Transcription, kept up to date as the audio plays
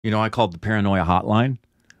You know, I called the paranoia hotline.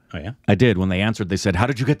 Oh, yeah? I did. When they answered, they said, "How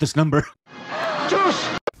did you get this number?"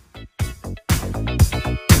 Juice!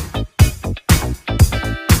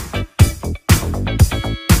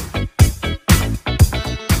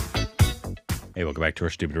 Hey, welcome back to our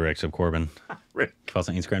Stupid Rex of Corbin. Follow us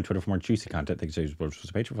on Instagram, Twitter for more juicy content. Thanks for your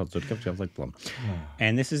Patreon.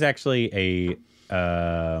 And this is actually a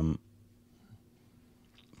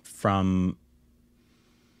from.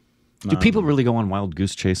 Do people really go on wild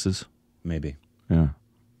goose chases? Maybe. Yeah.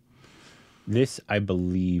 This, I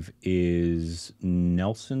believe, is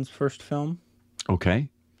Nelson's first film. Okay.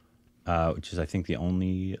 Which is, I think, the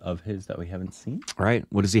only of his that we haven't seen. Right.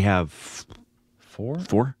 What does he have? Four?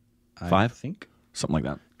 5? I think. Something like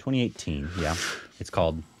that. 2018, yeah. It's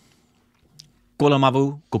called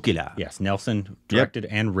Kolamavu Kokila. Yes, Nelson directed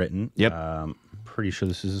and written. Yep. Pretty sure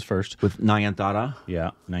this is his first. With Nayantara.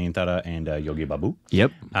 Yeah, Nayantara and Yogi Babu.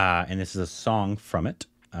 Yep. And this is a song from it.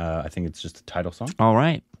 I think it's just a title song. All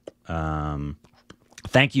right.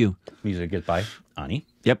 Thank you. Music is by Ani.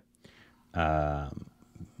 Yep.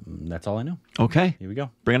 That's all I know. Okay. Here we go.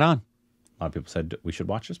 Bring it on. A lot of people said we should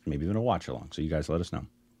watch this, but maybe we're going to watch along. So you guys let us know.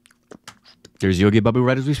 There's Yogi Babu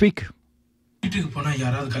right as we speak.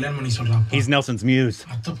 He's Nelson's muse.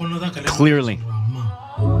 Clearly.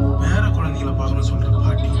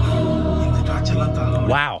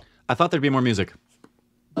 Wow. I thought there'd be more music.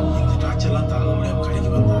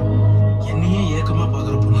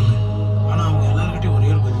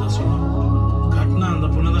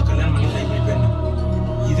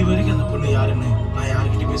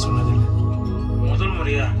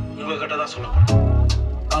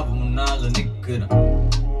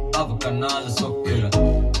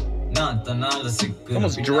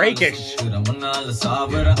 Almost Drake-ish.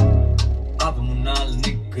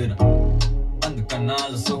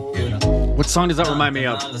 What song does that remind me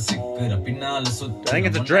of? I think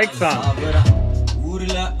it's a Drake song.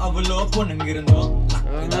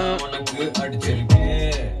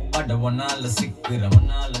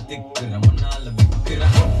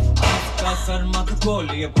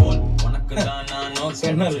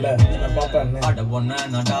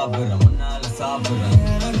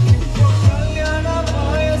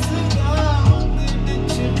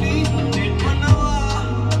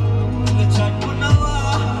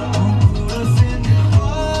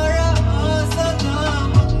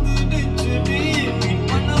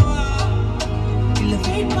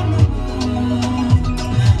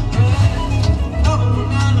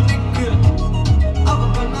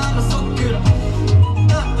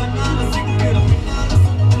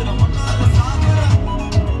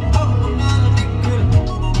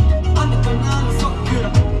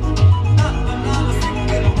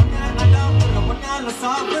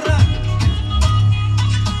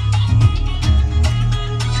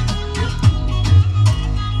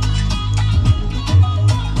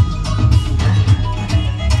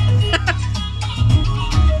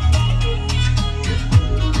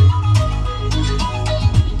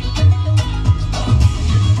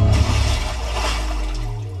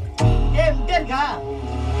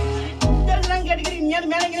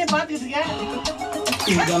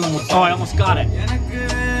 Oh, I almost got it.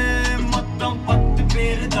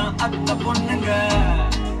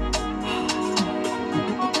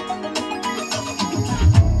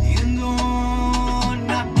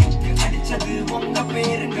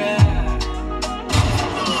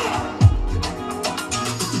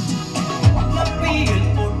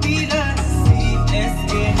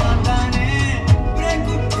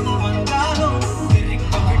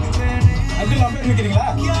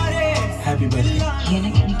 Happy birthday.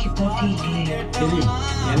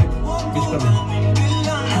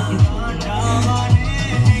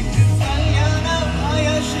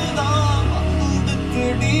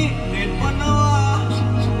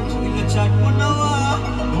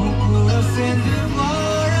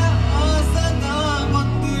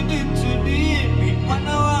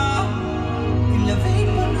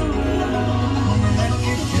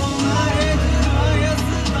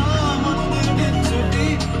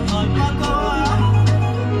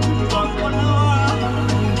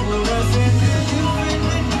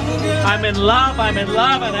 I'm in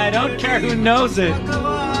love, and I don't care who knows it.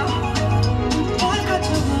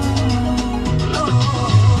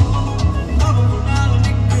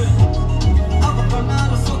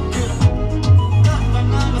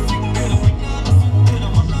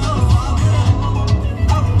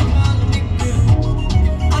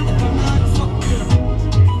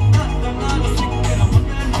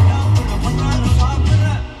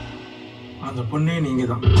 அந்த பொண்ணே நீங்க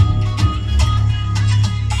தான்.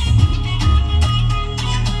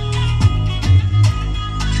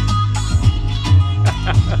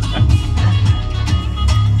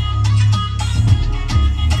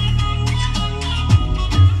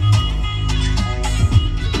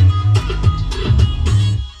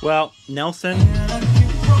 Well, Nelson,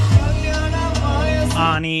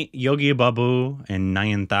 Ani, Yogi Babu, and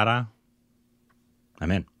Nayantara.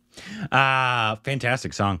 I'm in.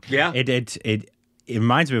 Fantastic song. Yeah. It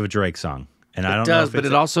reminds me of a Drake song. And I don't It know does, if but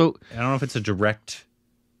it's it also... I don't know if it's a direct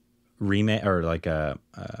remake or like a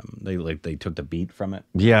they took the beat from it.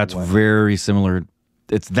 Yeah, it's very similar.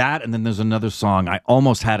 It's that, and then there's another song. I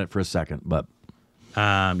almost had it for a second, but...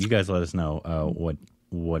 You guys let us know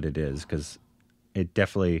what it is, because it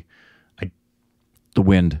definitely... The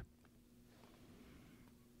wind.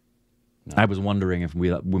 No. I was wondering if we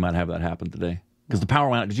might have that happen today. Because the power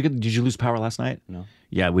went out. Did you lose power last night? No.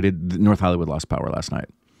 Yeah, we did. North Hollywood lost power last night.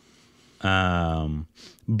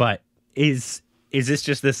 But is this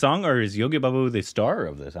just this song, or is Yogi Babu the star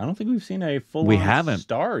of this? I don't think we've seen a full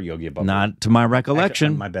star Yogi Babu. Not to my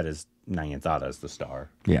recollection. Actually, my bet is Nayantara is the star.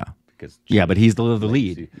 Yeah. Because but he's the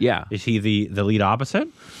lead. Yeah. Is he the lead opposite?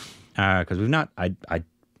 Because we've not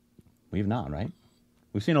we've not, right?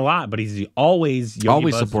 We've seen a lot, but he's always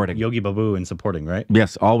supporting Yogi Babu and supporting, right?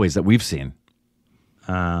 Yes, always that we've seen.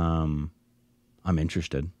 I'm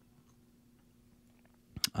interested.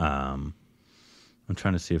 I'm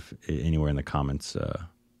trying to see if anywhere in the comments.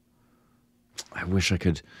 I wish I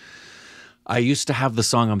could. I used to have the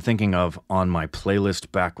song I'm thinking of on my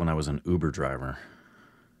playlist back when I was an Uber driver.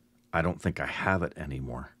 I don't think I have it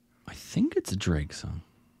anymore. I think it's a Drake song.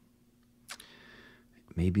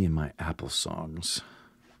 Maybe in my Apple songs.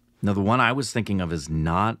 No, the one I was thinking of is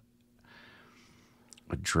not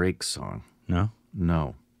a Drake song. No?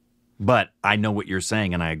 No. But I know what you're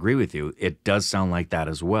saying, and I agree with you. It does sound like that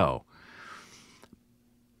as well.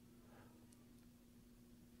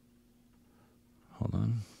 Hold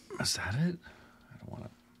on. Is that it? I don't want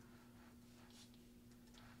to.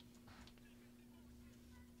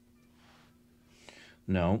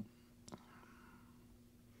 No.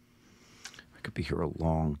 I could be here a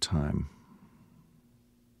long time.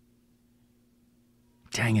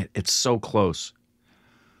 Dang it, it's so close.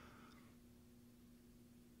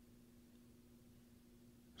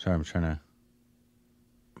 Sorry, I'm trying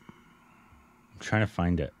to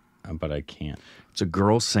find it, but I can't. It's a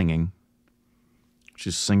girl singing.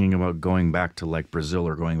 She's singing about going back to like Brazil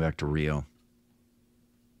or going back to Rio.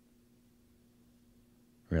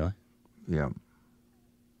 Really? Yeah.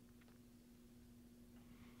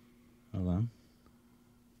 Hold on.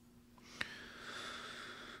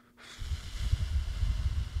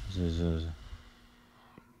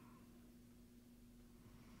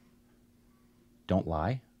 Don't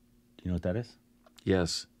Lie? Do you know what that is?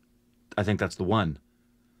 Yes. I think that's the one.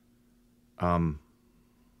 Who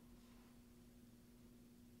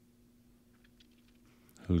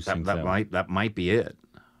sings that one? That might be it.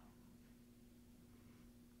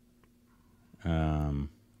 No.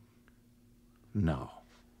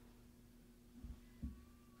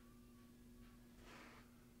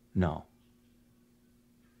 No.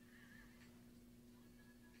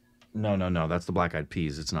 No. That's the Black Eyed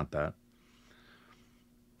Peas. It's not that.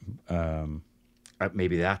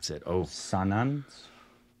 Maybe that's it. Oh, Sanan.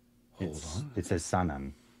 Hold on. It says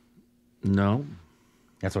Sanan. No.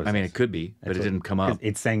 That's what it I mean, says. it could be, but it didn't come up.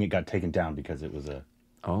 It's saying it got taken down because it was a...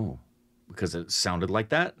 Oh, because it sounded like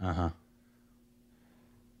that? Uh-huh.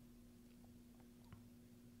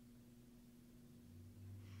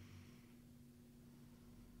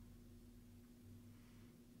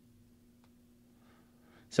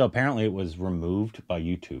 So apparently it was removed by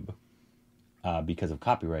YouTube because of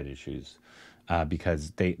copyright issues.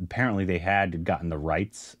 Because they had gotten the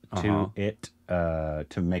rights to it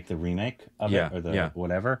to make the remake of it or the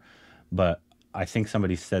whatever, but I think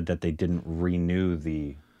somebody said that they didn't renew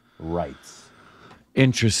the rights.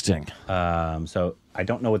 Interesting. So I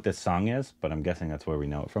don't know what this song is, but I'm guessing that's where we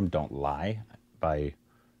know it from. Don't Lie by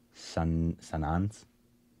Sanans,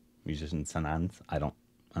 musician Sanans. I don't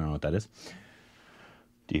know what that is.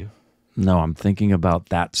 Do you? No, I'm thinking about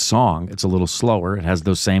that song. It's a little slower. It has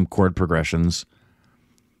those same chord progressions.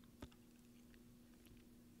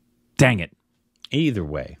 Dang it. Either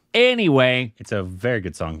way. Anyway. It's a very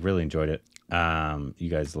good song. Really enjoyed it. You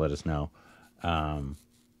guys let us know.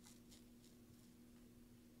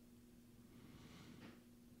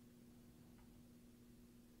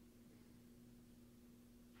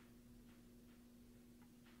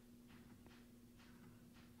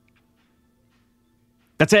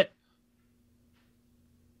 That's it.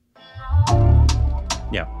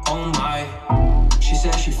 Yeah. Oh my, she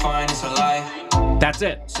said she fine, it's a lie. That's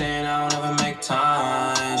it. Saying I don't ever make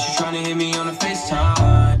time. She trying to hit me on the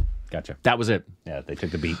FaceTime. Gotcha. That was it. Yeah, they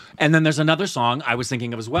took the beat. And then there's another song I was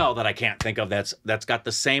thinking of as well that I can't think of that's got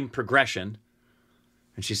the same progression.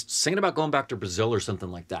 And she's singing about going back to Brazil or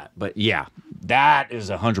something like that. But yeah, that is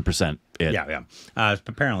 100% it. Yeah.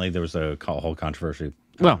 Apparently, there was a whole controversy.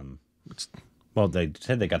 Well, Well, they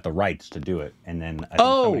said they got the rights to do it, and then I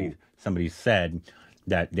think somebody said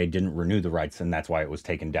that they didn't renew the rights, and that's why it was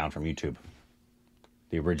taken down from YouTube.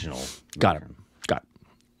 The original. Got it.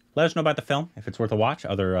 Let us know about the film, if it's worth a watch.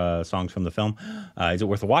 Other songs from the film. Is it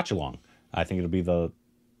worth a watch along? I think it'll be the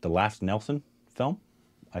last Nelson film,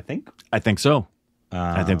 I think. I think so.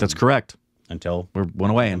 I think that's correct. Until we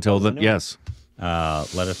went away until the yes.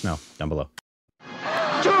 Let us know down below.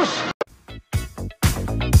 Juice!